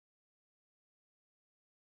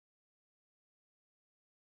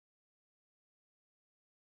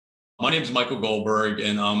My name is Michael Goldberg,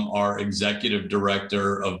 and I'm our executive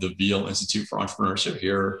director of the Veale Institute for Entrepreneurship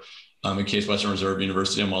here in Case Western Reserve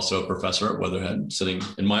University. I'm also a professor at Weatherhead, sitting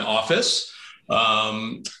in my office.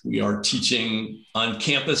 We are teaching on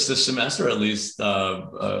campus this semester, at least.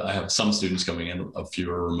 I have some students coming in, a few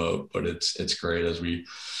are remote, but it's great as we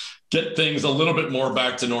get things a little bit more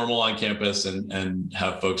back to normal on campus and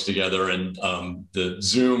have folks together. And the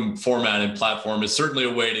Zoom format and platform is certainly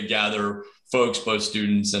a way to gather folks, both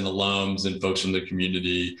students and alums and folks from the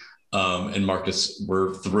community. And Marques,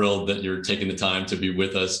 we're thrilled that you're taking the time to be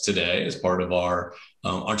with us today as part of our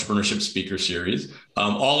entrepreneurship speaker series.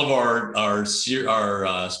 All of our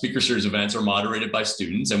speaker series events are moderated by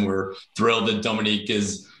students, and we're thrilled that Dominique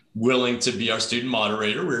is willing to be our student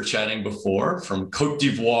moderator. We were chatting before from Cote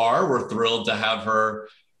d'Ivoire. We're thrilled to have her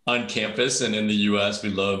on campus, and in the US, we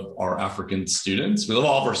love our African students. We love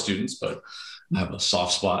all of our students, but I have a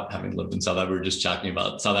soft spot having lived in South Africa. We were just chatting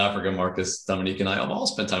about South Africa. Marques, Dominique, and I have all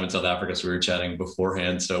spent time in South Africa, so we were chatting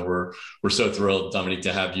beforehand. So we're so thrilled, Dominique,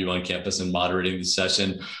 to have you on campus and moderating the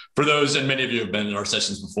session. For those, and many of you have been in our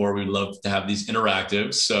sessions before, we'd love to have these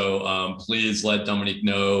interactive. So please let Dominique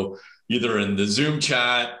know either in the Zoom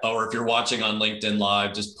chat, or if you're watching on LinkedIn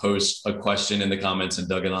Live, just post a question in the comments, and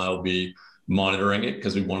Doug and I will be monitoring it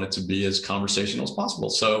because we want it to be as conversational as possible.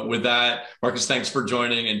 So with that, Marques, thanks for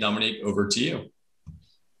joining, and Dominique, over to you.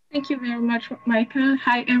 Thank you very much, Michael.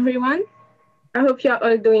 Hi, everyone. I hope you're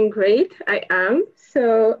all doing great. I am.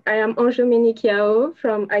 So I am Ange-Dominique Yao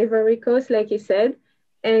from Ivory Coast, like you said,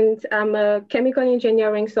 and I'm a chemical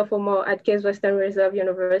engineering sophomore at Case Western Reserve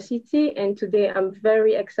University. And today I'm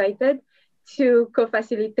very excited to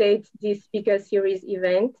co-facilitate this speaker series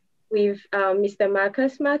event with Mr.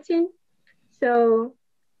 Marques Martin. So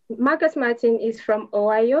Marques Martin is from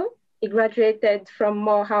Ohio. He graduated from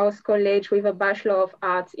Morehouse College with a Bachelor of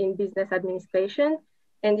Arts in Business Administration,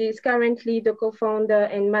 and he is currently the co-founder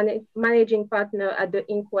and managing partner at the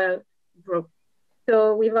Inkwell group.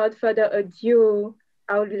 So without further ado,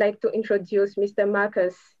 I would like to introduce Mr.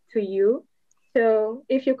 Marques to you. So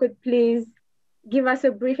if you could please give us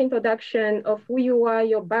a brief introduction of who you are,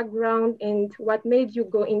 your background, and what made you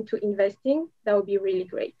go into investing, that would be really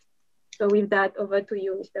great. So with that, over to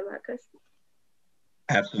you, Mr. Marques.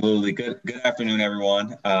 Absolutely. Good afternoon,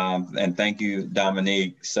 everyone. And thank you,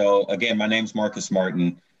 Dominique. So again, my name's Marques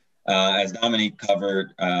Martin. As Dominique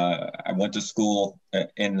covered, I went to school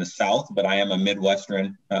in the South, but I am a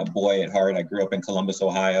Midwestern boy at heart. I grew up in Columbus,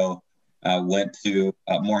 Ohio. Went to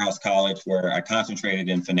Morehouse College, where I concentrated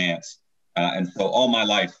in finance. And so all my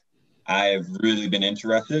life, I've really been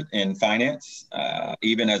interested in finance.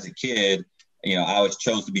 Even as a kid, I was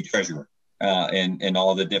chose to be treasurer in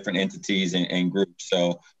all the different entities and groups.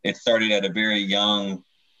 So it started at a very young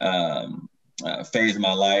phase of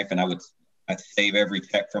my life, and I'd save every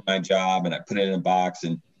check from my job and I put it in a box,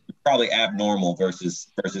 and probably abnormal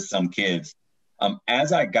versus some kids.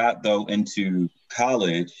 As I got though into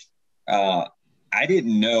college, I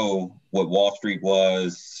didn't know what Wall Street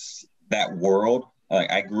was, that world.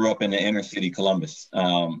 Like, I grew up in the inner city Columbus,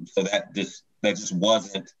 so that just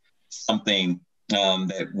wasn't something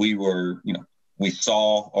that we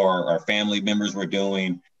saw or our family members were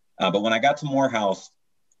doing. But when I got to Morehouse,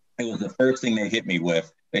 it was the first thing they hit me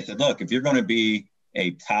with. They said, look, if you're going to be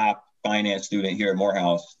a top finance student here at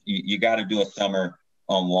Morehouse, you got to do a summer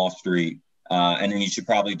on Wall Street, and then you should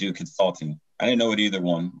probably do consulting. I didn't know what either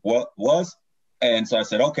one was. And so I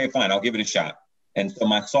said, okay, fine, I'll give it a shot. And so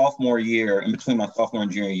my sophomore year, in between my sophomore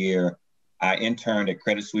and junior year, I interned at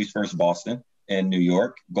Credit Suisse First Boston in New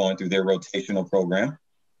York, going through their rotational program.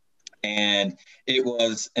 And it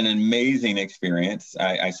was an amazing experience.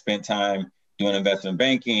 I spent time doing investment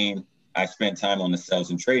banking. I spent time on the sales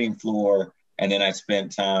and trading floor. And then I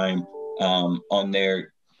spent time in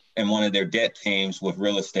one of their debt teams with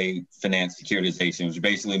real estate finance securitization, which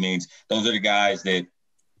basically means those are the guys that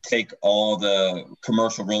take all the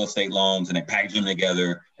commercial real estate loans and they package them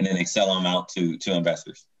together and then they sell them out to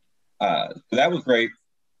investors. So that was great.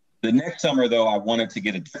 The next summer, though, I wanted to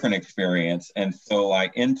get a different experience. And so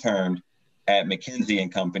I interned at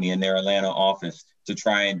McKinsey & Company in their Atlanta office to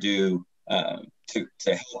try and do, to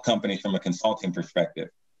help companies from a consulting perspective.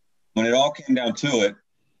 When it all came down to it,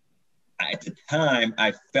 at the time,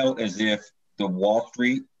 I felt as if the Wall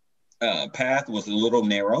Street path was a little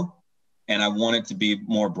narrow and I wanted to be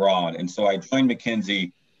more broad. And so I joined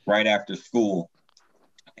McKinsey right after school.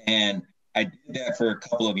 And I did that for a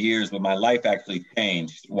couple of years, but my life actually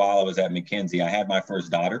changed while I was at McKinsey. I had my first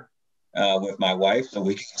daughter with my wife, so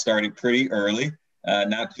we started pretty early.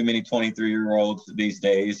 Not too many 23-year-olds these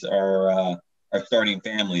days are starting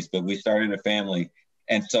families, but we started a family.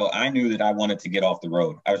 And so I knew that I wanted to get off the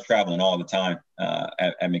road. I was traveling all the time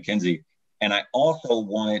at McKinsey. And I also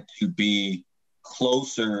wanted to be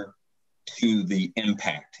closer to the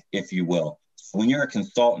impact, if you will. So when you're a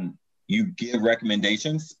consultant, you give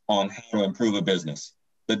recommendations on how to improve a business,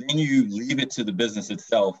 but then you leave it to the business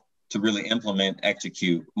itself to really implement,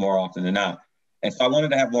 execute more often than not. And so I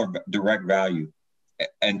wanted to have more direct value.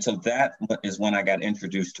 And so that is when I got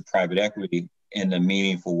introduced to private equity in a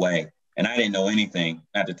meaningful way. And I didn't know anything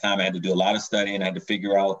at the time. I had to do a lot of studying. I had to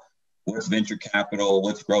figure out what's venture capital,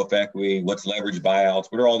 what's growth equity, what's leverage buyouts,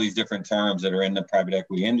 what are all these different terms that are in the private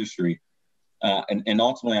equity industry. And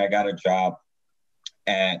ultimately, I got a job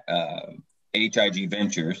at HIG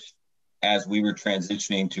Ventures as we were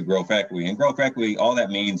transitioning to growth equity. And growth equity, all that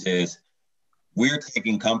means is we're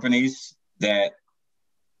taking companies that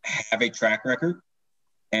have a track record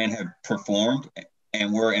and have performed,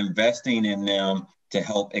 and we're investing in them to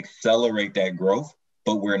help accelerate that growth,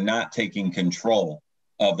 but we're not taking control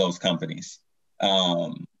of those companies.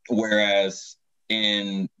 Whereas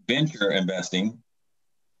in venture investing,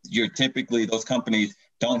 you're typically, those companies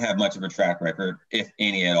don't have much of a track record, if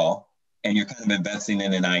any at all, and you're kind of investing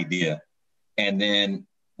in an idea. And then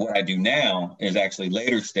what I do now is actually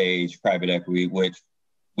later stage private equity, which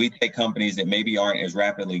we take companies that maybe aren't as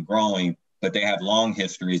rapidly growing, but they have long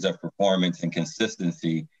histories of performance and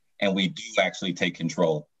consistency. And we do actually take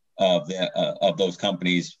control of those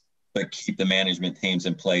companies, but keep the management teams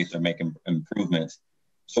in place or make improvements.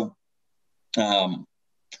 So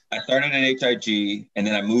I started at HIG, and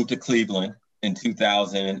then I moved to Cleveland in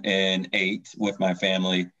 2008 with my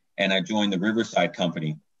family, and I joined the Riverside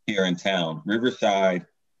company here in town. Riverside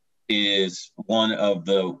is one of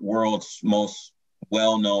the world's most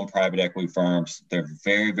well-known private equity firms. They're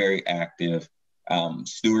very, very active.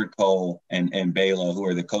 Stuart Cole and Veale, who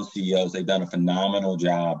are the co-CEOs, they've done a phenomenal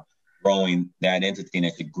job growing that entity, and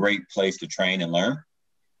it's a great place to train and learn.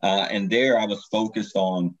 And there I was focused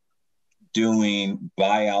on doing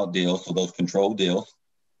buyout deals, so those controlled deals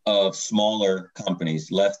of smaller companies,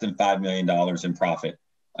 less than $5 million in profit.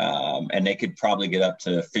 And they could probably get up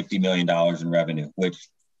to $50 million in revenue, which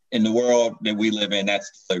in the world that we live in,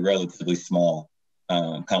 that's a relatively small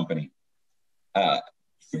company.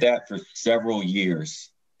 Did that for several years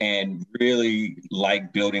and really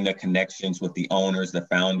like building the connections with the owners, the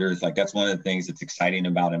founders. Like that's one of the things that's exciting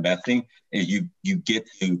about investing is you get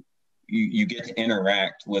to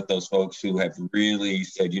interact with those folks who have really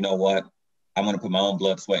said, you know what, I want to put my own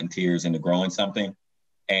blood, sweat, and tears into growing something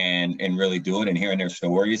and really do it, and hearing their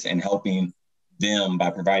stories and helping them by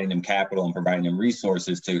providing them capital and providing them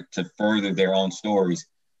resources to further their own stories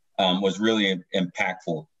was really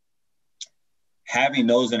impactful. Having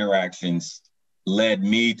those interactions led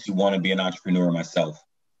me to want to be an entrepreneur myself.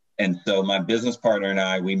 And so my business partner and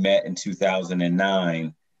I, we met in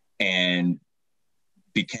 2009 and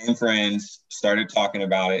became friends, started talking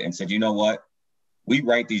about it and said, you know what, we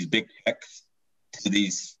write these big checks to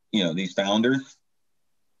these founders.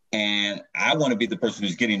 And I want to be the person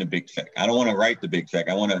who's getting the big check. I don't want to write the big check.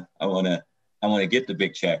 I want to get the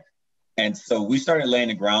big check. And so we started laying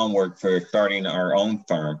the groundwork for starting our own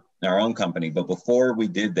firm, our own company. But before we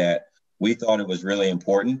did that, we thought it was really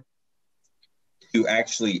important to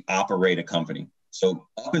actually operate a company. So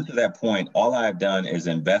up until that point, all I've done is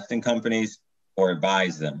invest in companies or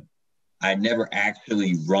advise them. I never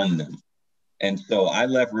actually run them. And so I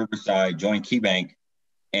left Riverside, joined KeyBank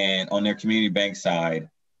and on their community bank side,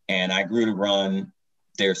 and I grew to run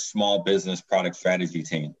their small business product strategy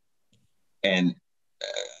team. And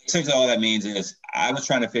essentially all that means is I was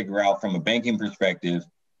trying to figure out from a banking perspective,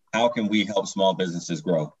 how can we help small businesses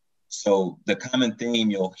grow? So the common theme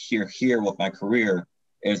you'll hear here with my career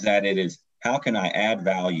is that it is, how can I add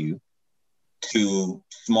value to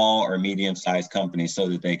small or medium-sized companies so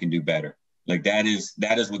that they can do better? Like that is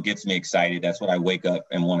what gets me excited. That's what I wake up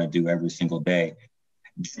and want to do every single day.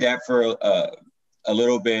 Did that for a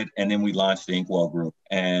little bit, and then we launched the Inkwell Group.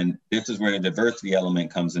 And this is where the diversity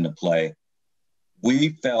element comes into play. We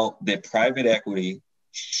felt that private equity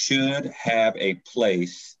should have a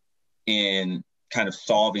place in kind of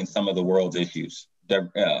solving some of the world's issues.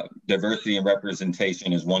 Diversity and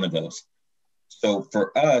representation is one of those. So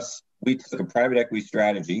for us, we took a private equity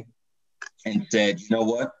strategy and said, you know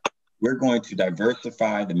what? We're going to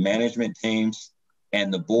diversify the management teams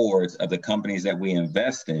and the boards of the companies that we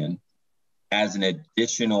invest in as an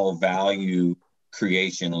additional value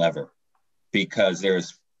creation lever, because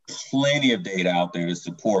there's plenty of data out there that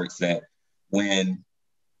supports that when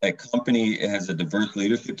a company has a diverse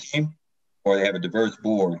leadership team or they have a diverse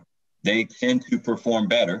board, they tend to perform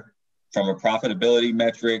better from a profitability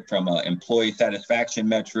metric, from an employee satisfaction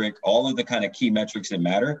metric, all of the kind of key metrics that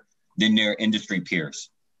matter than their industry peers.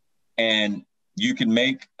 And you can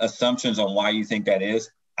make assumptions on why you think that is.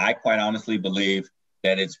 I quite honestly believe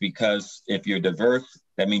that it's because if you're diverse,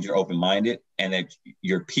 that means you're open-minded, and that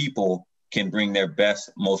your people can bring their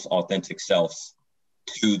best, most authentic selves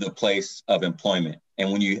to the place of employment.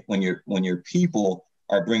 And when your people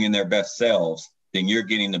are bringing their best selves, then you're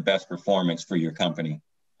getting the best performance for your company.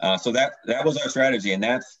 So that was our strategy, and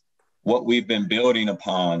that's what we've been building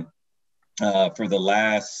upon for the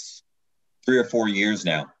last 3 or 4 years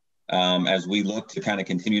now, as we look to kind of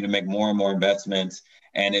continue to make more and more investments.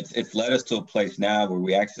 And it's led us to a place now where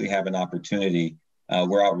we actually have an opportunity.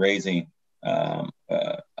 We're out raising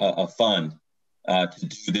a fund to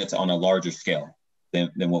do this on a larger scale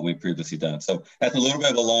than what we've previously done. So that's a little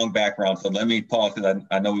bit of a long background. So let me pause, because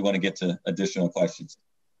I know we want to get to additional questions.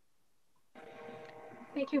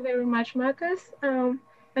 Thank you very much, Marcus.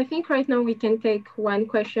 I think right now we can take one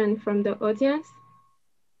question from the audience.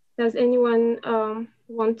 Does anyone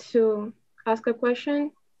want to ask a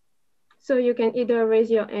question? So you can either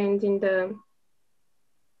raise your hand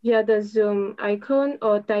via the Zoom icon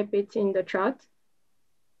or type it in the chat.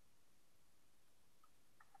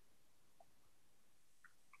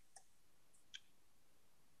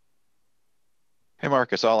 Hey,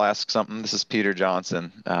 Marcus, I'll ask something. This is Peter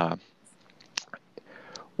Johnson.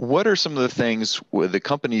 What are some of the things with the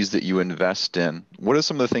companies that you invest in? What are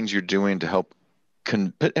some of the things you're doing to help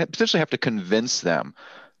potentially have to convince them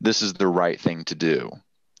this is the right thing to do?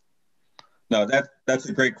 No, that's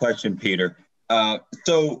a great question, Peter.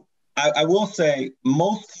 So I will say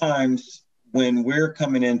most times when we're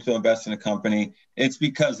coming in to invest in a company, it's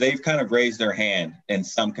because they've kind of raised their hand in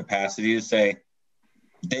some capacity to say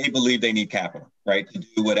they believe they need capital, right, to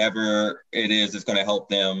do whatever it is that's going to help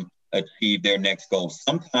them achieve their next goal.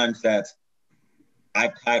 Sometimes that's,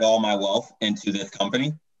 I've tied all my wealth into this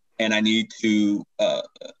company and I need to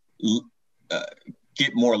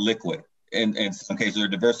get more liquid. In some cases, or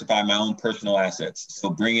diversify my own personal assets. So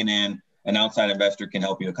bringing in an outside investor can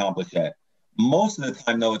help you accomplish that. Most of the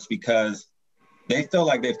time, though, it's because they feel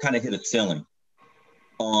like they've kind of hit a ceiling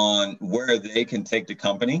on where they can take the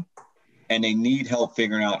company, and they need help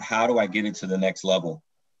figuring out, how do I get it to the next level?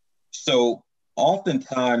 So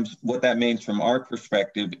oftentimes what that means from our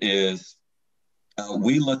perspective is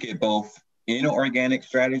we look at both inorganic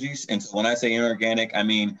strategies. And so when I say inorganic, I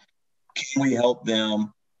mean, can we help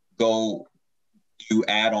them go to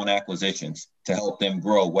add-on acquisitions to help them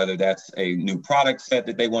grow, whether that's a new product set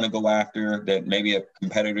that they want to go after that maybe a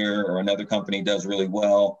competitor or another company does really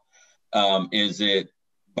well? Is it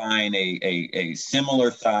buying a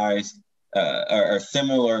similar size or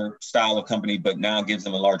similar style of company, but now gives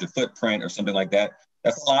them a larger footprint or something like that?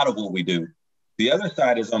 That's a lot of what we do. The other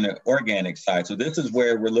side is on the organic side. So this is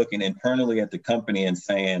where we're looking internally at the company and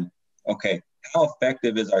saying, okay, how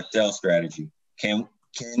effective is our sales strategy? Do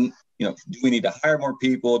we need to hire more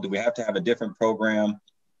people? Do we have to have a different program?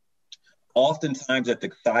 Oftentimes at the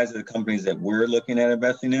size of the companies that we're looking at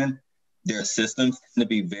investing in, their systems tend to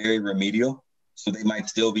be very remedial. So they might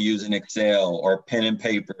still be using Excel or pen and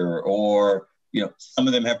paper, or, some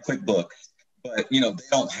of them have QuickBooks, but, they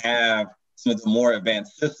don't have some of the more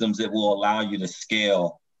advanced systems that will allow you to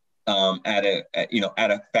scale at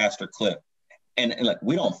a faster clip. And like,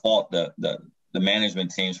 we don't fault the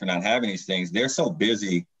management teams for not having these things. They're so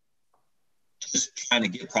busy just trying to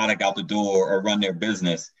get product out the door or run their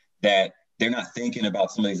business that they're not thinking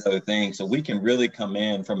about some of these other things. So we can really come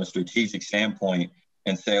in from a strategic standpoint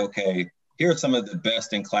and say, okay, here are some of the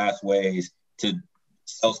best in class ways to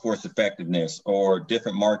Salesforce effectiveness, or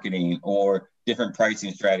different marketing, or different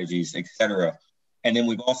pricing strategies, et cetera. And then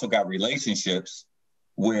we've also got relationships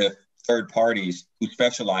with third parties who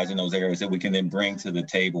specialize in those areas that we can then bring to the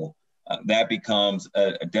table. That becomes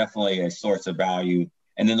definitely a source of value.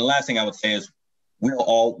 And then the last thing I would say is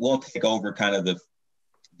we'll take over kind of the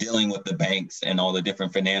dealing with the banks and all the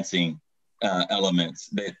different financing elements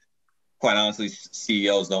that, quite honestly,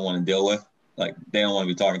 CEOs don't want to deal with. Like, they don't want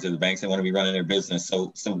to be talking to the banks; they want to be running their business.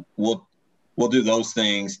 So we'll do those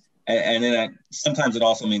things, and then sometimes it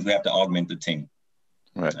also means we have to augment the team.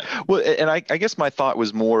 Right. Well, and I guess my thought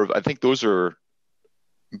was more of, I think those are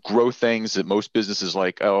growth things that most businesses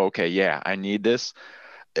like, oh, okay, yeah, I need this.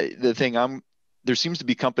 The thing there seems to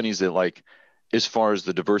be companies that, like, as far as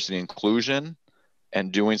the diversity and inclusion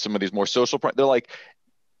and doing some of these more social, they're like,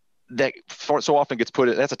 that so often gets put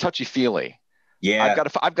in, that's a touchy-feely. Yeah.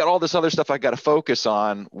 I've got all this other stuff I got to focus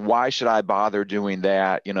on. Why should I bother doing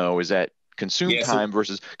that? Is that consume time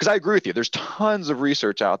versus, because I agree with you. There's tons of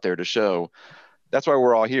research out there to show. That's why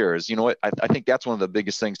we're all here is, I think that's one of the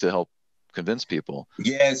biggest things to help convince people?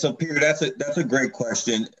 Yeah, so Peter, that's a great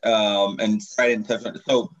question, and I didn't touch on it.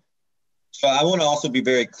 So I want to also be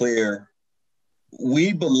very clear.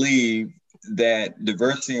 We believe that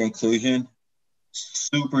diversity and inclusion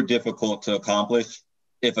super difficult to accomplish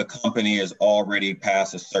if a company is already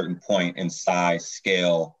past a certain point in size,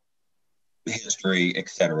 scale, history,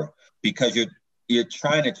 etc. Because you're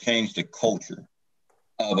trying to change the culture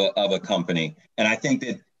of a company, and I think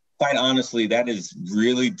that, quite honestly, that is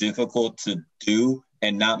really difficult to do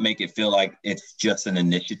and not make it feel like it's just an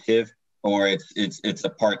initiative or it's a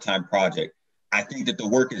part-time project. I think that the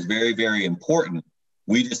work is very, very important.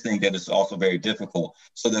 We just think that it's also very difficult.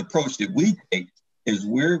 So the approach that we take is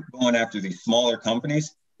we're going after these smaller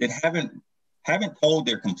companies that haven't told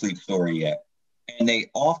their complete story yet. And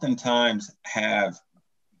they oftentimes have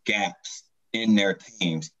gaps in their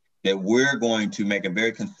teams that we're going to make a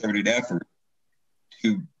very concerted effort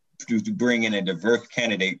to bring in a diverse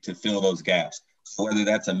candidate to fill those gaps. So whether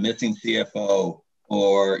that's a missing CFO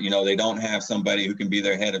or, they don't have somebody who can be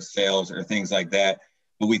their head of sales or things like that.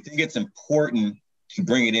 But we think it's important to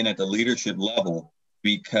bring it in at the leadership level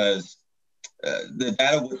because the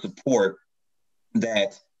data will support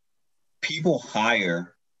that people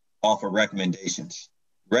hire off of recommendations.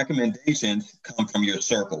 Recommendations come from your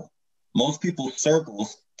circle. Most people's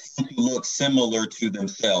circles tend to look similar to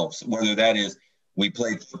themselves, whether that is we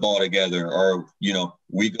play football together or,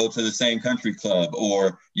 we go to the same country club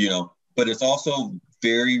or, but it's also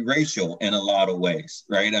very racial in a lot of ways,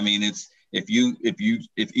 right? I mean, it's if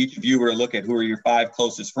each of you were to look at who are your 5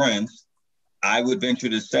 closest friends, I would venture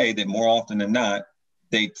to say that more often than not,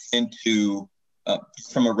 they tend to,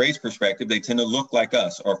 from a race perspective, they tend to look like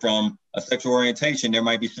us, or from a sexual orientation, there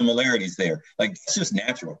might be similarities there. Like, it's just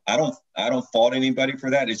natural. I don't fault anybody for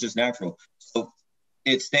that. It's just natural. So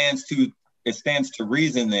it stands to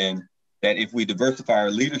reason then that if we diversify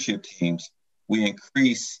our leadership teams, we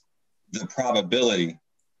increase the probability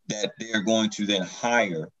that they're going to then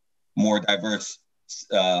hire more diverse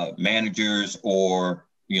managers or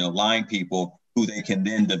line people who they can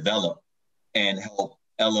then develop and help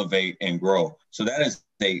elevate and grow. So that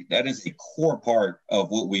is a core part of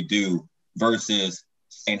what we do versus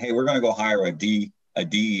saying, hey, we're going to go hire a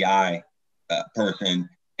DEI person,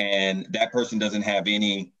 and that person doesn't have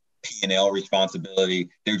any P&L responsibility.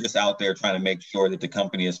 They're just out there trying to make sure that the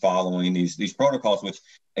company is following these protocols, which,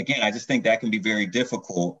 again, I just think that can be very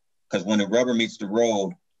difficult because when the rubber meets the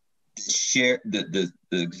road, the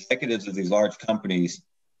executives of these large companies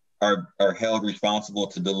are held responsible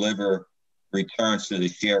to deliver returns to the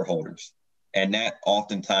shareholders. And that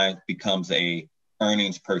oftentimes becomes a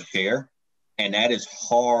earnings per share. And that is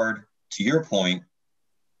hard, to your point,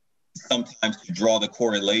 sometimes to draw the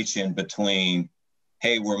correlation between,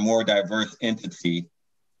 hey, we're a more diverse entity,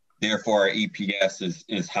 therefore our EPS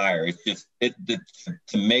is higher. It's just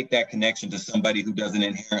to make that connection to somebody who doesn't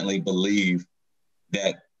inherently believe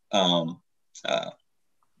that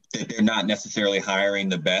that they're not necessarily hiring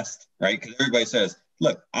the best, right? Because everybody says,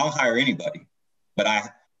 look, I'll hire anybody, but I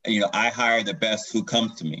hire the best who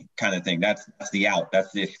comes to me, kind of thing. That's the out,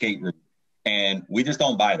 that's the escape route. And we just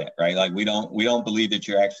don't buy that, right? Like we don't believe that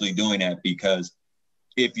you're actually doing that, because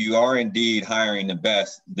if you are indeed hiring the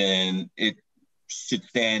best, then it should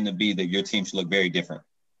stand to be that your team should look very different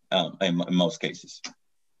in most cases.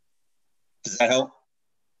 Does that help?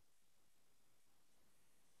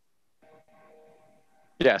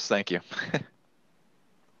 Yes, thank you. Thank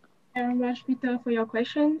you very much, Peter, for your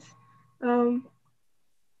questions.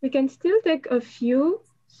 We can still take a few,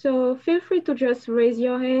 so feel free to just raise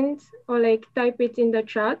your hand or type it in the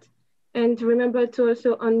chat. And remember to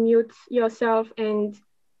also unmute yourself and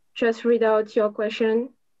just read out your question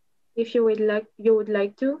if you would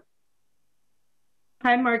like to.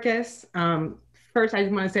 Hi, Marcus. First, I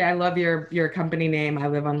just want to say I love your company name. I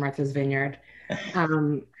live on Martha's Vineyard.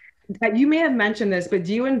 You may have mentioned this, but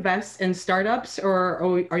do you invest in startups,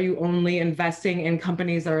 or are you only investing in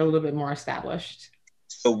companies that are a little bit more established?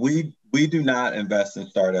 So we do not invest in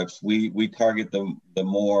startups. We target the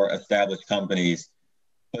more established companies.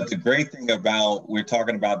 But the great thing about, we're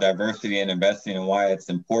talking about diversity and investing and why it's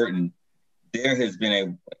important, there has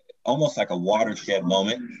been almost like a watershed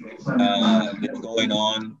moment that's going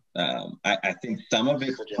on. I think some of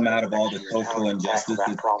it come out of all the social injustice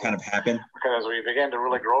that kind of happened. Because as we begin to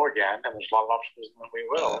really grow again, and there's a lot of options, and we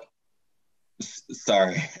will.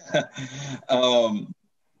 Sorry.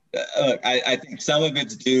 Look, I think some of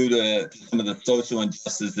it's due to some of the social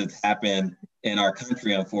injustice that's happened in our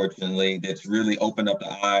country, unfortunately, that's really opened up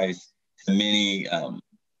the eyes to many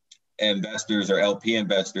investors or LP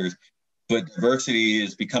investors. But diversity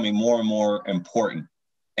is becoming more and more important.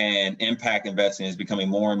 and impact investing is becoming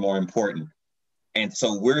more and more important. And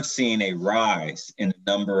so we're seeing a rise in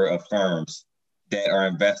the number of firms that are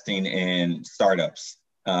investing in startups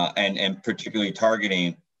and particularly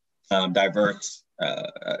targeting diverse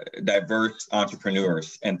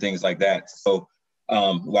entrepreneurs and things like that. So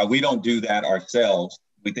while we don't do that ourselves,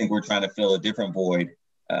 we think we're trying to fill a different void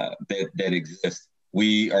that exists.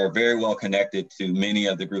 We are very well connected to many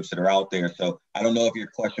of the groups that are out there. So I don't know if your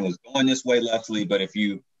question was going this way, Leslie, but if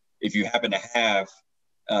you happen to have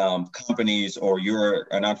companies or you're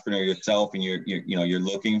an entrepreneur yourself and you're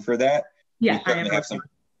looking for that, yeah,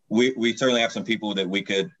 we certainly have some people that we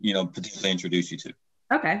could potentially introduce you to.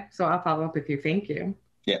 Okay, so I'll follow up with you. Thank you.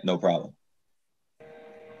 Yeah, no problem.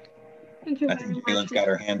 Thank you. I think Jalen's got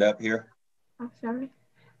her hand up here. Oh, sorry.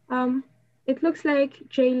 It looks like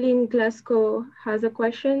Jaylene Glasgow has a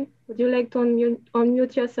question. Would you like to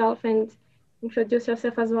unmute yourself and introduce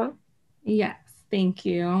yourself as well? Yes, thank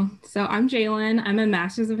you. So I'm Jaylene. I'm a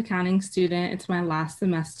Master's of Accounting student. It's my last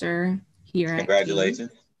semester here.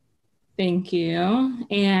 Congratulations. Thank you.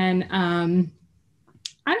 And I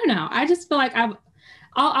don't know. I just feel like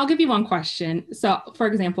I'll give you one question. So for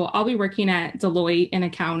example, I'll be working at Deloitte in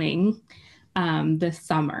accounting this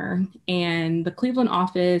summer, and the Cleveland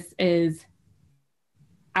office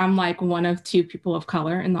I'm like one of two people of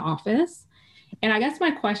color in the office. And I guess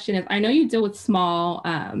my question is, I know you deal with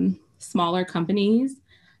smaller companies,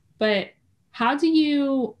 but how do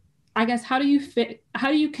you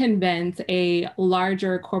convince a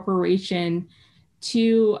larger corporation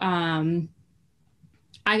to,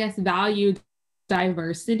 value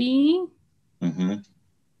diversity? Mm-hmm.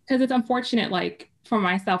 Because it's unfortunate, like for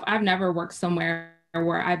myself, I've never worked somewhere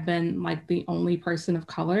where I've been like the only person of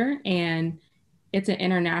color, and it's an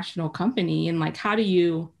international company. And like,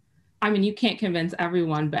 you can't convince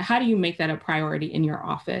everyone, but how do you make that a priority in your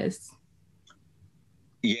office?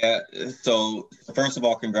 Yeah. So first of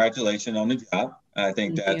all, congratulations on the job. I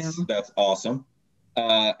think that's awesome.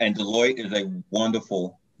 And Deloitte is a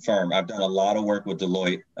wonderful firm. I've done a lot of work with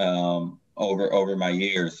Deloitte over my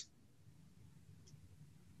years.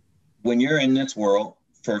 When you're in this world,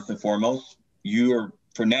 first and foremost,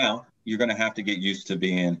 for now, you're going to have to get used to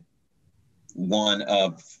being one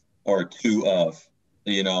of or two of,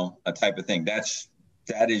 a type of thing. That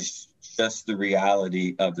is just the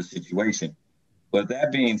reality of the situation. But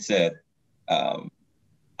that being said,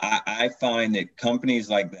 I find that companies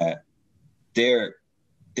like that, they're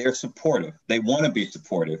supportive. They want to be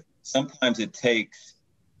supportive. Sometimes it takes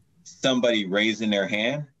somebody raising their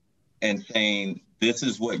hand and saying, this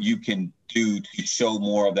is what you can do to show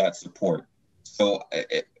more of that support. So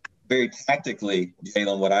very tactically,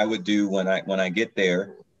 Jalen, what I would do when I get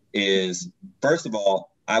there is, first of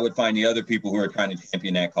all, I would find the other people who are trying to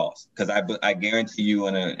champion that cause. Because I guarantee you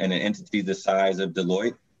in an entity the size of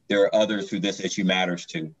Deloitte, there are others who this issue matters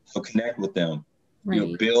to. So connect with them.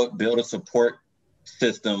 Right. Build a support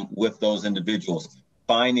system with those individuals.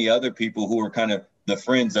 Find the other people who are kind of the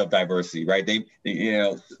friends of diversity, right? They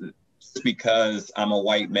just because I'm a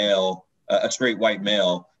white male, a straight white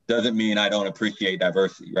male, doesn't mean I don't appreciate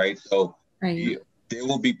diversity, right? So right. There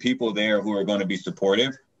will be people there who are going to be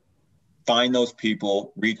supportive. Find those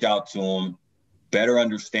people, reach out to them, better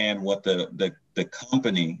understand what the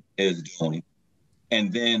company is doing.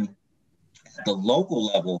 And then at the local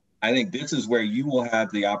level, I think this is where you will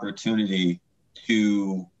have the opportunity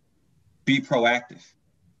to be proactive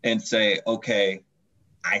and say, okay,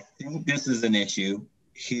 I think this is an issue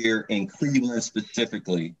here in Cleveland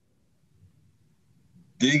specifically.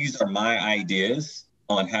 These are my ideas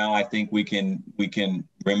on how I think we can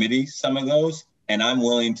remedy some of those, and I'm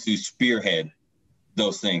willing to spearhead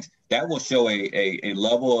those things. That will show a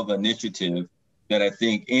level of initiative that I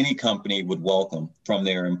think any company would welcome from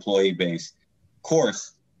their employee base. Of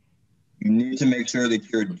course, you need to make sure that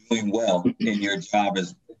you're doing well in your job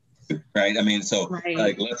right. I mean, so right.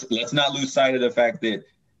 Like let's not lose sight of the fact that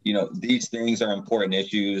these things are important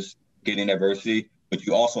issues, getting diversity, but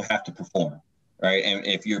you also have to perform, right? And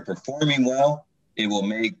if you're performing well, it will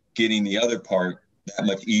make getting the other part that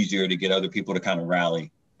much easier to get other people to kind of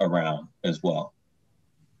rally around as well.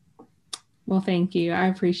 Well, thank you. I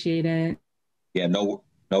appreciate it. Yeah, no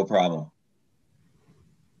problem.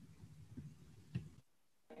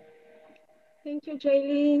 Thank you,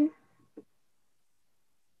 Jaylene.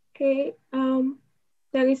 Okay,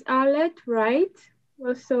 there is Arlette Wright,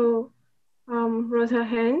 also rose her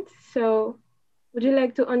hand. So would you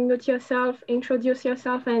like to unmute yourself, introduce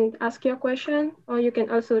yourself and ask your question, or you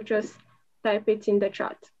can also just type it in the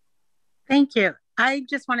chat. Thank you. I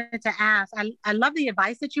just wanted to ask, I love the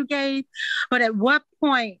advice that you gave, but at what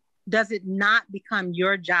point does it not become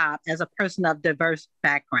your job as a person of diverse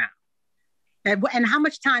background? And how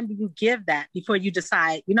much time do you give that before you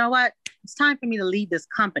decide, you know what, it's time for me to leave this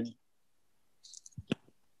company?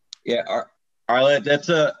 Yeah,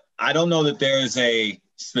 Arlette, I don't know that there is a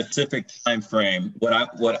specific time frame.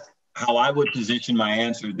 How I would position my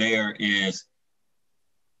answer there is,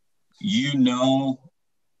 you know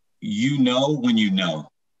when you know.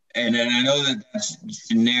 And I know that that's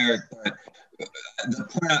generic, but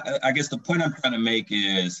the point I'm trying to make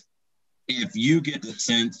is, if you get the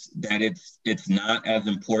sense that it's not as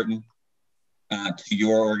important to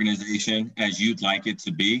your organization as you'd like it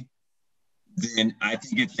to be, then I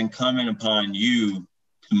think it's incumbent upon you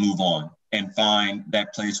to move on and find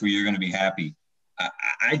that place where you're going to be happy.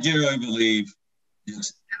 I generally believe,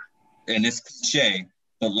 and it's cliche,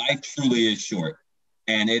 but life truly is short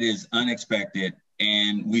and it is unexpected.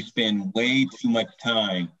 And we spend way too much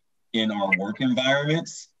time in our work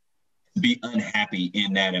environments to be unhappy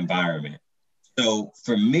in that environment. So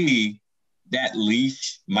for me, that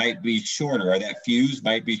leash might be shorter, or that fuse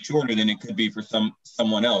might be shorter than it could be for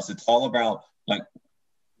someone else. It's all about, like,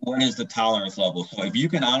 what is the tolerance level? So if you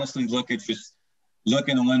can honestly look in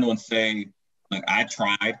the window and say, like, I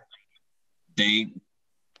tried, they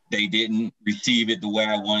didn't receive it the way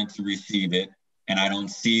I wanted to receive it, and I don't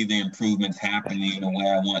see the improvements happening the way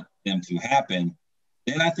I want them to happen,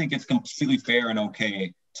 then I think it's completely fair and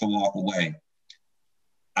okay to walk away.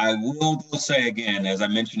 I will say again, as I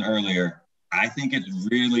mentioned earlier, I think it's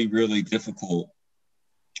really, really difficult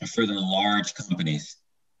for the large companies.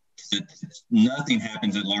 Nothing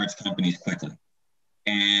happens at large companies quickly.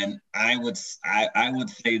 And I would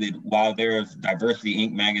say that while there's Diversity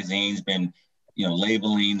Inc. magazine's been,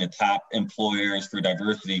 labeling the top employers for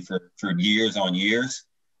diversity for years on years,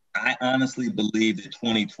 I honestly believe that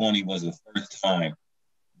 2020 was the first time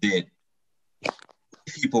that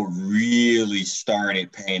people really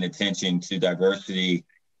started paying attention to diversity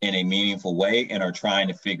in a meaningful way and are trying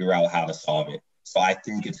to figure out how to solve it. So I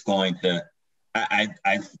think it's going to, I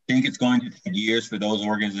think it's going to take years for those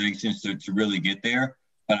organizations to really get there,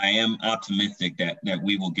 but I am optimistic that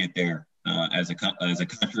we will get there as a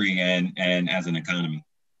country and as an economy.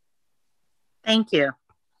 Thank you.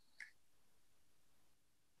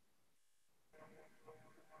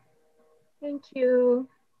 Thank you.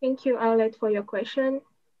 Thank you, Arlette, for your question.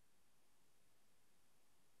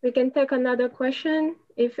 We can take another question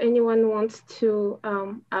if anyone wants to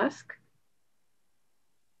ask.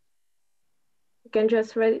 You can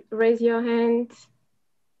just raise your hand,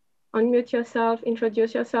 unmute yourself,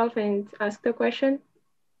 introduce yourself, and ask the question.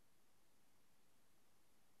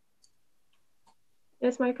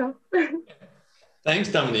 Yes, Michael. Thanks,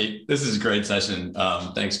 Dominique. This is a great session.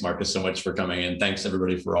 Thanks, Marcus, so much for coming in. Thanks,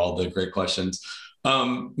 everybody, for all the great questions.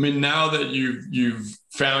 Now that you've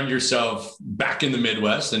found yourself back in the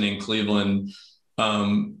Midwest and in Cleveland,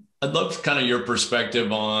 I'd love kind of your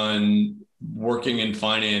perspective on working in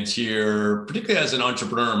finance here, particularly as an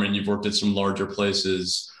entrepreneur. I mean, you've worked at some larger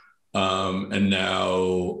places and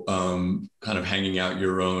now kind of hanging out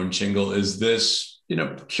your own shingle. Is this,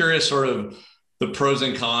 curious sort of the pros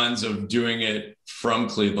and cons of doing it from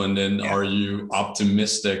Cleveland, and are you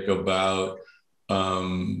optimistic about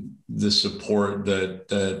the support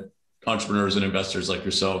that entrepreneurs and investors like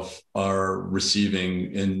yourself are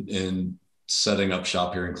receiving in setting up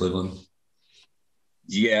shop here in Cleveland?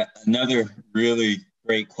 Yeah, another really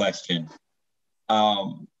great question.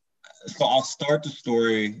 So I'll start the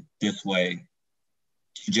story this way.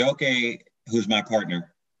 Joke, who's my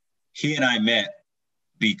partner, he and I met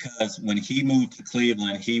because when he moved to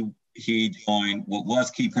Cleveland, he joined what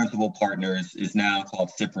was Key Principal Partners, is now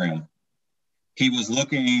called CIPRIM. He was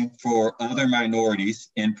looking for other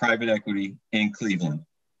minorities in private equity in Cleveland.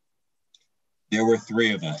 There were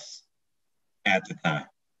 3 of us at the time.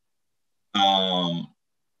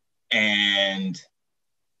 And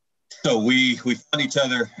so we found each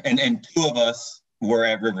other, and 2 of us were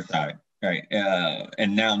at Riverside, right?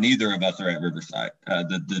 And now neither of us are at Riverside,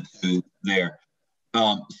 the 2 there.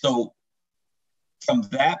 So from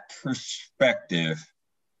that perspective,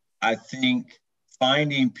 I think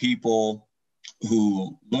finding people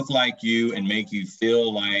who look like you and make you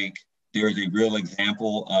feel like there's a real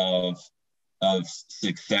example of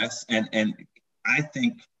success. And I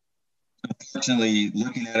think, unfortunately,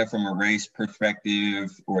 looking at it from a race perspective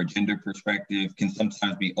or a gender perspective can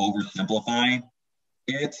sometimes be oversimplifying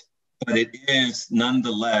it, but it is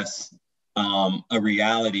nonetheless a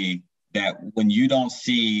reality that when you don't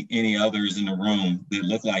see any others in the room that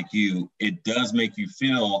look like you, it does make you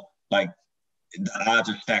feel like the odds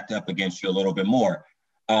are stacked up against you a little bit more.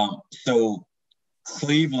 So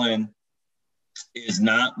Cleveland is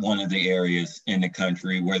not one of the areas in the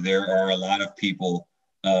country where there are a lot of people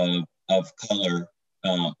of color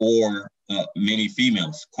or many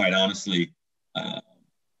females, quite honestly,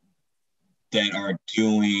 that are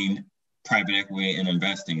doing private equity and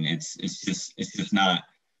investing. It's just not.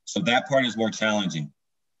 So that part is more challenging.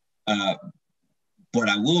 But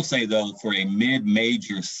I will say though, for a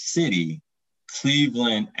mid-major city,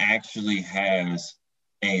 Cleveland actually has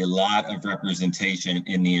a lot of representation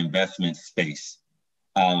in the investment space.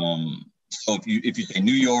 So if you say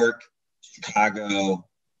New York, Chicago,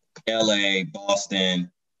 LA,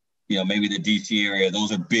 Boston, maybe the DC area,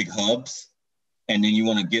 those are big hubs. And then you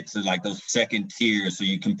want to get to like those second tiers. So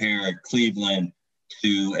you compare Cleveland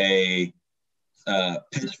to a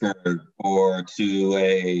Pittsburgh or to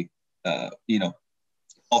a,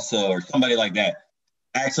 also, or somebody like that.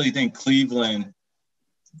 I actually think Cleveland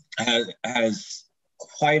has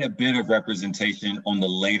quite a bit of representation on the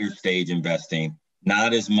later stage investing,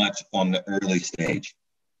 not as much on the early stage.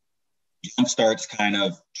 Jumpstart's kind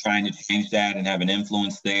of trying to change that and have an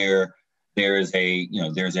influence there. There's a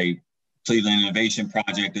Cleveland Innovation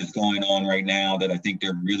Project that's going on right now that I think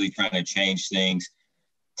they're really trying to change things.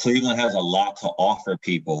 Cleveland has a lot to offer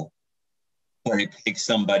people, but it takes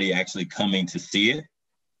somebody actually coming to see it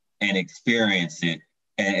and experience it.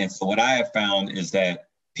 And so what I have found is that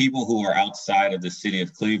people who are outside of the city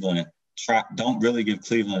of Cleveland don't really give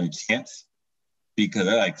Cleveland a chance because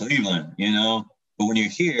they're like, Cleveland, But when you're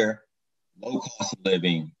here, low cost of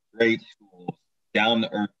living, great schools,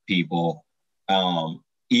 down-to-earth people,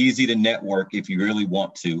 easy to network if you really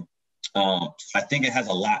want to. So I think it has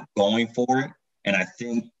a lot going for it. And I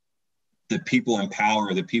think the people in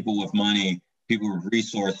power, the people with money, people with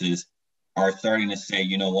resources are starting to say,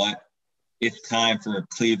 you know what? It's time for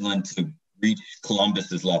Cleveland to reach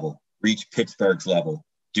Columbus's level, reach Pittsburgh's level,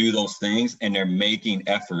 do those things. And they're making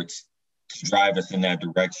efforts to drive us in that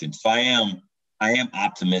direction. So I am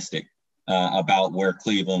optimistic about where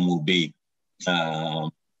Cleveland will be. I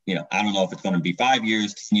don't know if it's going to be 5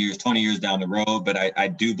 years, 10 years, 20 years down the road, but I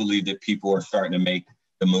do believe that people are starting to make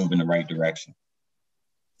the move in the right direction.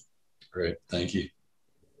 Great. Thank you.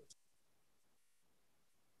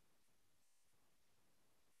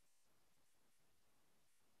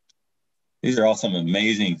 These are all some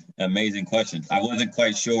amazing, amazing questions. I wasn't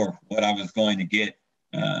quite sure what I was going to get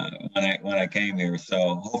when I came here.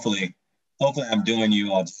 So hopefully I'm doing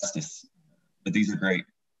you all justice, but these are great.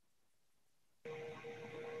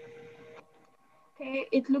 Okay,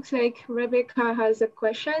 it looks like Rebecca has a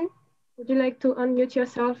question. Would you like to unmute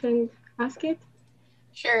yourself and ask it?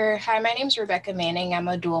 Sure. Hi, my name is Rebecca Manning. I'm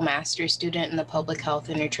a dual master's student in the public health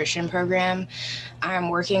and nutrition program. I'm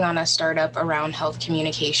working on a startup around health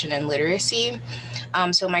communication and literacy.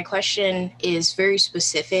 So my question is very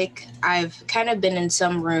specific. I've kind of been in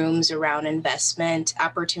some rooms around investment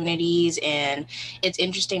opportunities, and it's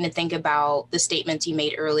interesting to think about the statements you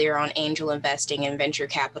made earlier on angel investing and venture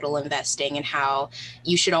capital investing and how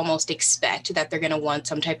you should almost expect that they're going to want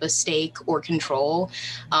some type of stake or control.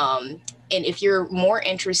 And if you're more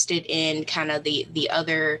interested in kind of the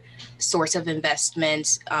other sorts of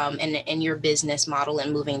investments in your business model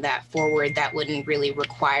and moving that forward, that wouldn't really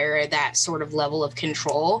require that sort of level of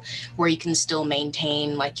control where you can still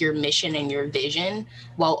maintain like your mission and your vision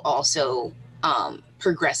while also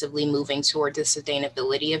progressively moving toward the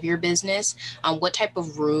sustainability of your business. What type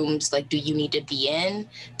of rooms do you need to be in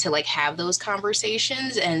to have those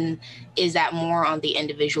conversations? And is that more on the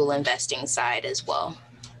individual investing side as well?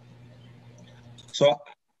 So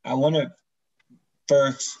I want to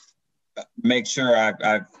first make sure I've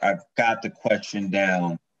got the question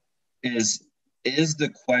down. Is the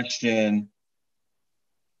question,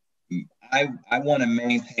 I want to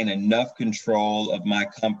maintain enough control of my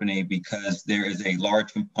company because there is a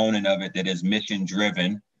large component of it that is mission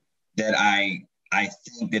driven, that I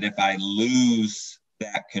think that if I lose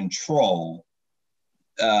that control,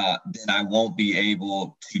 then I won't be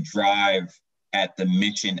able to drive at the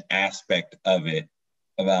mission aspect of it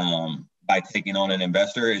by taking on an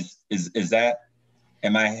investor. Is that,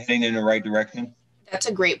 am I heading in the right direction? That's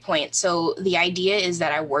a great point. So the idea is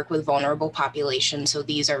that I work with vulnerable populations. So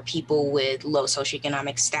these are people with low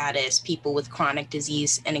socioeconomic status, people with chronic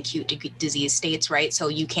disease and acute disease states, right? So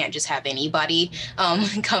you can't just have anybody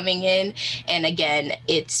coming in. And again,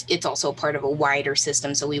 it's also part of a wider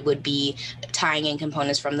system. So we would be tying in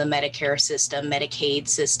components from the Medicare system, Medicaid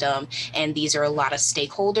system. And these are a lot of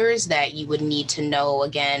stakeholders that you would need to know,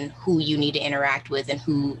 again, who you need to interact with and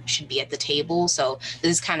who should be at the table. So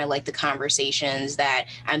this is kind of like the conversations that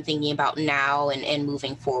I'm thinking about now and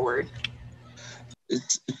moving forward.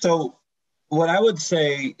 So what I would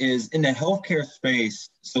say is in the healthcare space,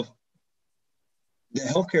 so the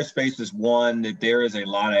healthcare space is one that there is a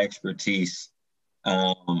lot of expertise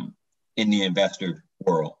in the investor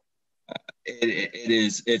world.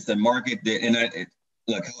 It's a market that,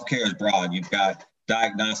 look, healthcare is broad. You've got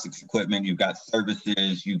diagnostics equipment, you've got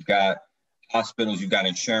services, you've got hospitals, you've got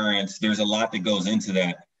insurance. There's a lot that goes into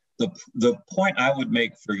that. The point I would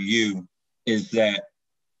make for you is that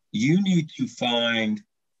you need to find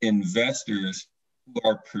investors who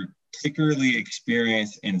are particularly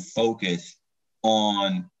experienced and focused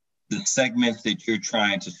on the segments that you're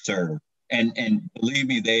trying to serve. And believe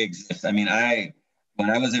me, they exist. I mean, when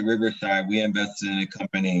I was at Riverside, we invested in a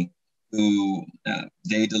company who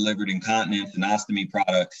they delivered incontinence and ostomy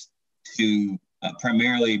products to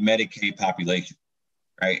primarily Medicaid population,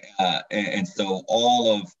 right? And so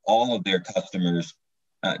all of their customers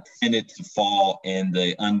tended to fall in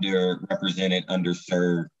the underrepresented,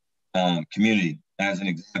 underserved community, as an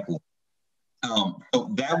example. So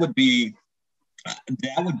that would be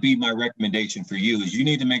my recommendation for you, is you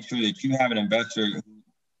need to make sure that you have an investor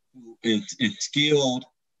who is skilled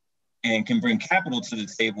and can bring capital to the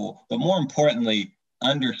table, but more importantly,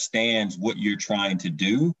 understands what you're trying to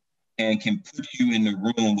do and can put you in the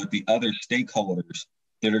room with the other stakeholders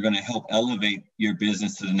that are going to help elevate your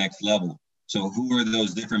business to the next level. So who are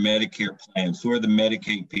those different Medicare plans? Who are the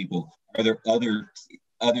Medicaid people? Are there other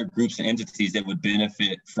groups and entities that would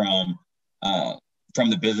benefit from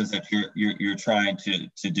the business that you're trying to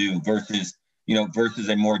do versus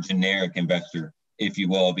a more generic investor, if you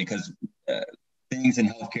will, because things in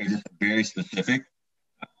healthcare just are very specific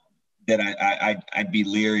that I'd be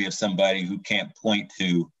leery of somebody who can't point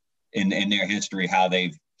to in their history how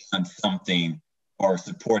they've done something or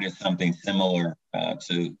supported something similar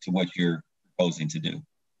to what you're proposing to do.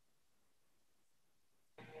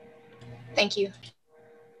 Thank you.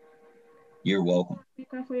 You're welcome. Thank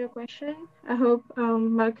you for your question. I hope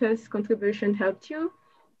Marcus' contribution helped you.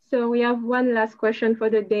 So we have one last question for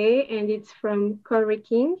the day, and it's from Corey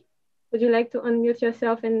King. Would you like to unmute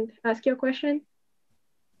yourself and ask your question?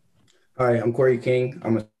 Hi, I'm Corey King.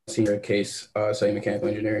 I'm a senior at Case studying mechanical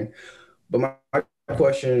engineering. But my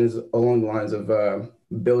question is along the lines of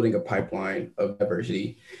building a pipeline of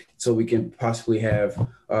diversity so we can possibly have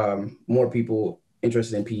more people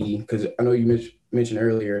interested in PE. Because I know you mentioned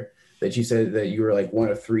earlier that you said that you were like one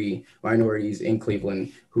of 3 minorities in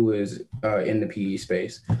Cleveland who is in the PE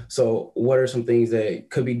space. So what are some things that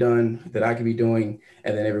could be done, that I could be doing,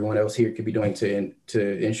 and then everyone else here could be doing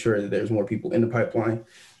to ensure that there's more people in the pipeline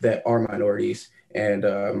that are minorities? And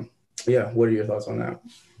yeah, what are your thoughts on that?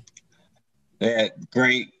 Yeah,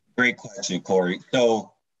 great question, Corey.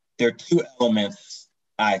 So there are 2 elements,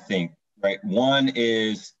 I think, right? One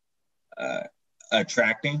is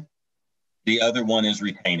attracting, the other one is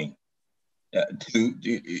retaining.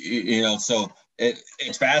 So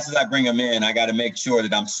as fast as I bring them in, I got to make sure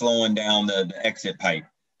that I'm slowing down the exit pipe,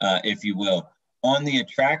 if you will. On the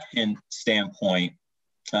attraction standpoint,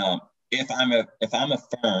 if I'm a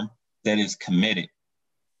firm that is committed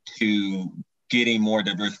to getting more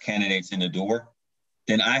diverse candidates in the door,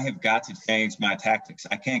 then I have got to change my tactics.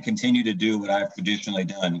 I can't continue to do what I've traditionally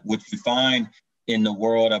done. What you find in the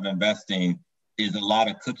world of investing is a lot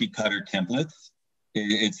of cookie cutter templates.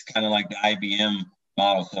 It's kind of like the IBM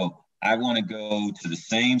model. So I want to go to the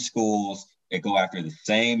same schools that go after the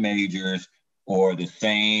same majors or the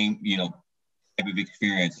same, type of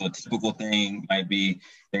experience. So a typical thing might be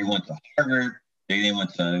they went to Harvard, they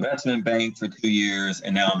went to an investment bank for 2 years,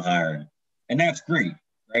 and now I'm hiring. And that's great,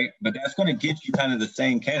 right? But that's going to get you kind of the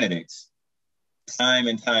same candidates time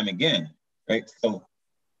and time again, right? So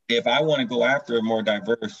if I want to go after a more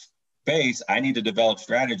diverse space, I need to develop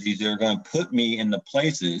strategies that are going to put me in the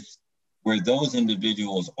places where those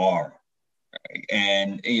individuals are. Right?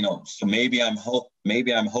 And so maybe I'm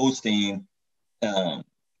hosting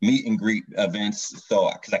meet and greet events. So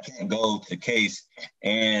because I can't go to Case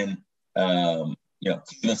and Cleveland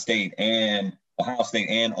State and Ohio State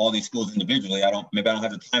and all these schools individually. Maybe I don't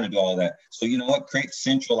have the time to do all that. So you know what? Create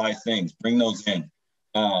centralized things. Bring those in.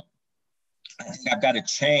 I think I've got to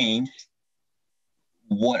change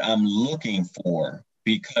what I'm looking for,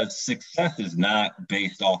 because success is not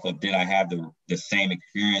based off of did I have the same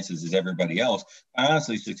experiences as everybody else.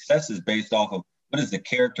 Honestly, success is based off of what is the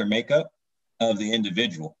character makeup of the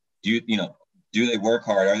individual. Do they work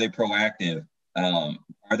hard? Are they proactive?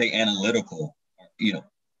 Are they analytical?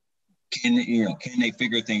 Can they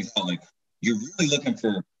figure things out? Like, you're really looking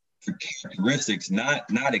for characteristics,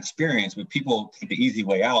 not experience, but people take the easy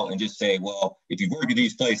way out and just say, well, if you work at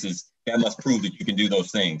these places, that must prove that you can do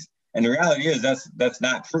those things. And the reality is that's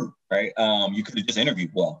not true, right? You could have just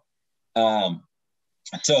interviewed well.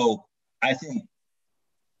 So I think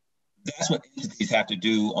that's what entities have to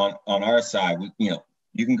do on our side.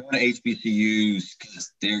 You can go to HBCUs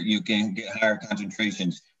because there you can get higher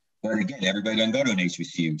concentrations. But again, everybody doesn't go to an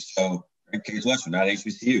HBCU. So Case Western, not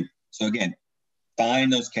HBCU. So again,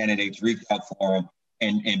 find those candidates, reach out for them,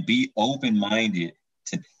 and be open-minded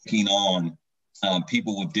to taking on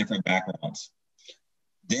people with different backgrounds.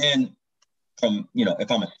 Then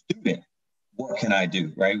if I'm a student, what can I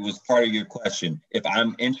do, right? It was part of your question. If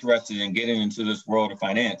I'm interested in getting into this world of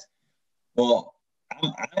finance, well,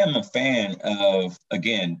 I am a fan of,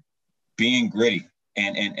 again, being gritty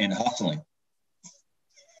and hustling.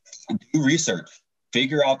 Do research,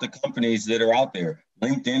 figure out the companies that are out there.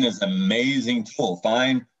 LinkedIn is an amazing tool.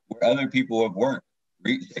 Find where other people have worked.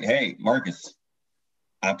 Hey, Marcus,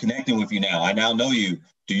 I'm connecting with you now. I now know you.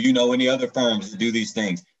 Do you know any other firms that do these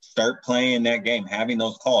things? Start playing that game, having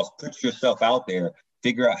those calls. Put yourself out there.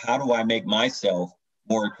 Figure out, how do I make myself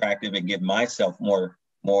more attractive and give myself more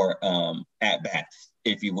at-bats,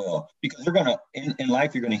 if you will. Because in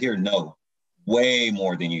life, you're going to hear no way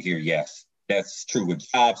more than you hear yes. That's true with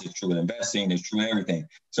jobs. It's true with investing. It's true with everything.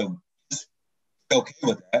 So just be okay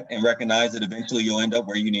with that and recognize that eventually you'll end up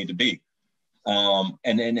where you need to be. And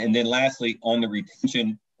then lastly, on the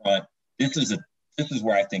retention front, this is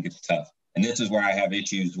where I think it's tough. And this is where I have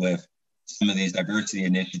issues with some of these diversity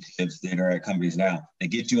initiatives that are at companies now. They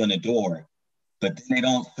get you in the door, but then they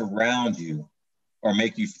don't surround you or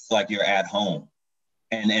make you feel like you're at home.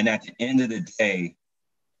 And at the end of the day,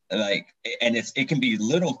 it can be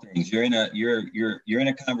little things. You're in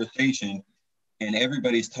a conversation and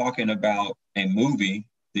everybody's talking about a movie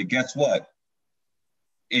that, guess what?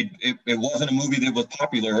 It wasn't a movie that was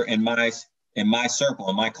popular in my circle,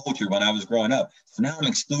 in my culture when I was growing up. So now I'm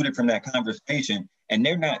excluded from that conversation, and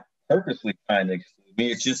they're not purposely trying to exclude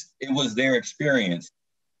me. It's just, it was their experience.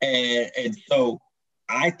 And so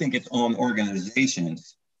I think it's on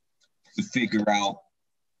organizations to figure out,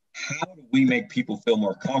 how do we make people feel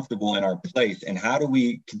more comfortable in our place? And how do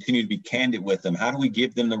we continue to be candid with them? How do we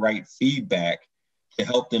give them the right feedback to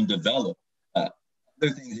help them develop?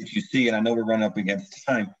 Other things that you see, and I know we're running up against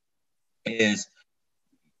time, is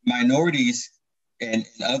minorities and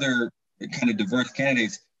other kind of diverse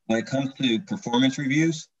candidates, when it comes to performance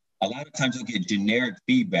reviews, a lot of times you'll get generic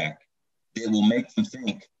feedback that will make them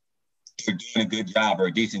think they're doing a good job or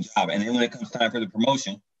a decent job. And then when it comes time for the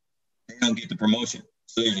promotion, they don't get the promotion.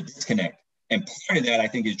 So there's a disconnect. And part of that, I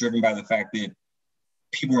think, is driven by the fact that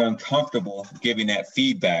people are uncomfortable giving that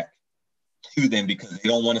feedback to them because they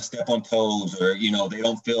don't want to step on toes, or, they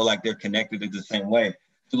don't feel like they're connected in the same way.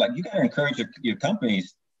 So you got to encourage your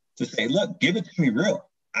companies to say, look, give it to me real.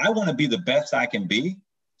 I want to be the best I can be.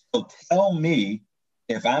 So tell me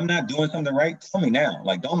if I'm not doing something right, tell me now.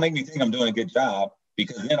 Don't make me think I'm doing a good job,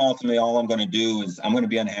 because then ultimately all I'm going to do is I'm going to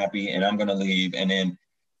be unhappy and I'm going to leave. And then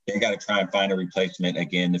they got to try and find a replacement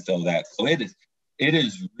again to fill that. So it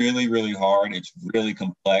is really, really hard. It's really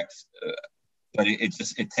complex, but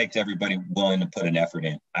it takes everybody willing to put an effort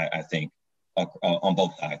in, I think, on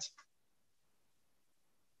both sides.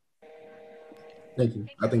 Thank you.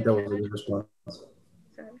 I think that was a good response.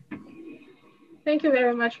 Thank you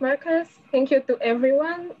very much, Marcus. Thank you to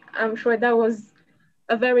everyone. I'm sure that was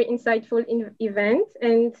a very insightful event.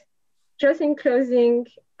 And just in closing,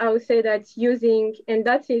 I would say that and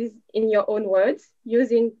that is in your own words,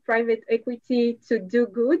 using private equity to do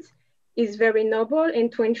good is very noble,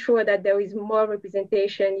 and to ensure that there is more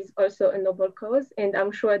representation is also a noble cause. And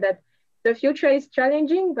I'm sure that the future is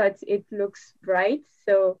challenging, but it looks bright.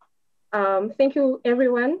 So thank you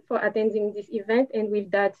everyone for attending this event. And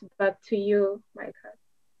with that, back to you, Michael.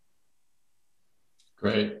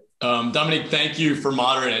 Great. Dominique, thank you for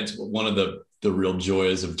moderating. It's one of the real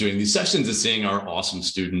joys of doing these sessions is seeing our awesome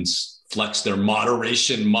students flex their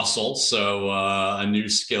moderation muscle. So a new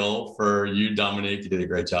skill for you, Dominique. You did a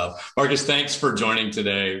great job. Marcus, thanks for joining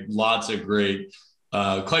today. Lots of great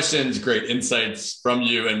questions, great insights from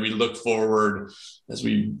you. And we look forward as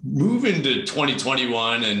we move into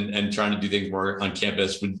 2021 and trying to do things more on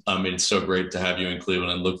campus. It's so great to have you in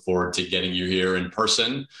Cleveland, and look forward to getting you here in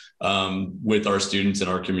person with our students and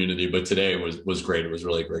our community. But today was great. It was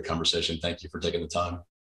really a great conversation. Thank you for taking the time.